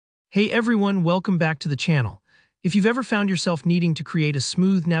Hey everyone, welcome back to the channel. If you've ever found yourself needing to create a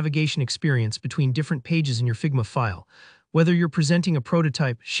smooth navigation experience between different pages in your Figma file, whether you're presenting a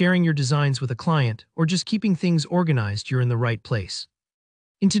prototype, sharing your designs with a client, or just keeping things organized, you're in the right place.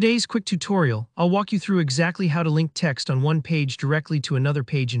 In today's quick tutorial, I'll walk you through exactly how to link text on one page directly to another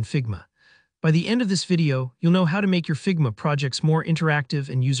page in Figma. By the end of this video, you'll know how to make your Figma projects more interactive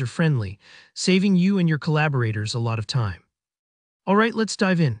and user-friendly, saving you and your collaborators a lot of time. Alright, let's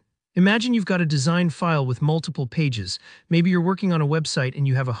dive in. Imagine you've got a design file with multiple pages. Maybe you're working on a website and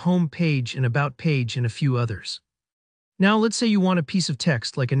you have a home page, an about page, and a few others. Now, let's say you want a piece of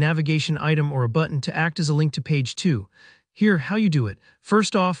text like a navigation item or a button to act as a link to page 2. Here, how you do it.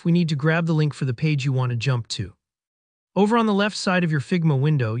 First off, we need to grab the link for the page you want to jump to. Over on the left side of your Figma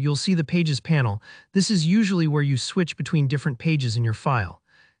window, you'll see the Pages panel. This is usually where you switch between different pages in your file.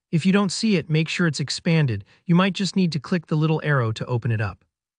 If you don't see it, make sure it's expanded. You might just need to click the little arrow to open it up.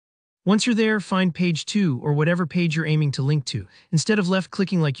 Once you're there, find page 2 or whatever page you're aiming to link to. Instead of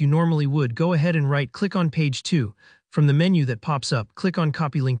left-clicking like you normally would, go ahead and right-click on page 2. From the menu that pops up, click on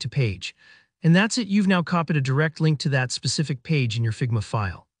Copy Link to Page. And that's it, you've now copied a direct link to that specific page in your Figma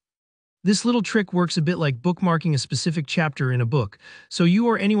file. This little trick works a bit like bookmarking a specific chapter in a book, so you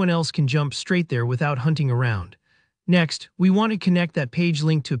or anyone else can jump straight there without hunting around. Next, we want to connect that page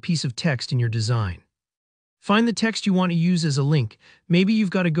link to a piece of text in your design. Find the text you want to use as a link. Maybe you've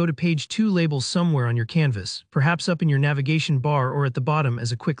got a Go to Page 2 label somewhere on your canvas, perhaps up in your navigation bar or at the bottom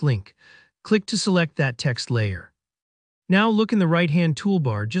as a quick link. Click to select that text layer. Now look in the right-hand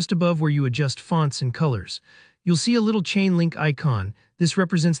toolbar just above where you adjust fonts and colors. You'll see a little chain link icon. This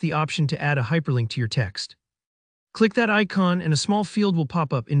represents the option to add a hyperlink to your text. Click that icon and a small field will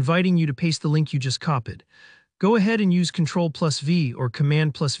pop up inviting you to paste the link you just copied. Go ahead and use Ctrl+V or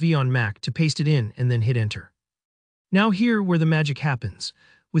Command+V on Mac to paste it in and then hit Enter. Now here where the magic happens.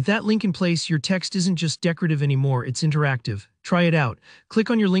 With that link in place, your text isn't just decorative anymore, it's interactive. Try it out.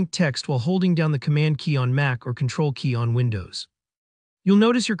 Click on your linked text while holding down the Command key on Mac or Control key on Windows. You'll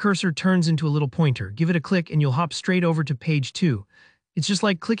notice your cursor turns into a little pointer. Give it a click and you'll hop straight over to page 2. It's just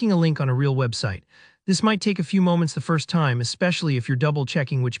like clicking a link on a real website. This might take a few moments the first time, especially if you're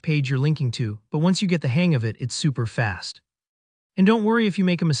double-checking which page you're linking to, but once you get the hang of it, it's super fast. And don't worry if you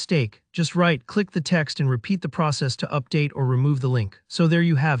make a mistake, just right-click the text and repeat the process to update or remove the link. So there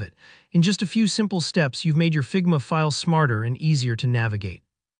you have it. In just a few simple steps, you've made your Figma file smarter and easier to navigate.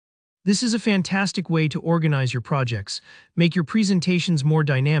 This is a fantastic way to organize your projects, make your presentations more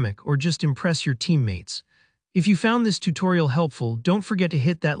dynamic, or just impress your teammates. If you found this tutorial helpful, don't forget to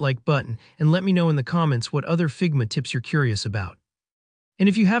hit that like button and let me know in the comments what other Figma tips you're curious about. And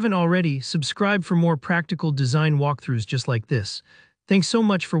if you haven't already, subscribe for more practical design walkthroughs just like this. Thanks so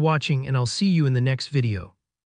much for watching, and I'll see you in the next video.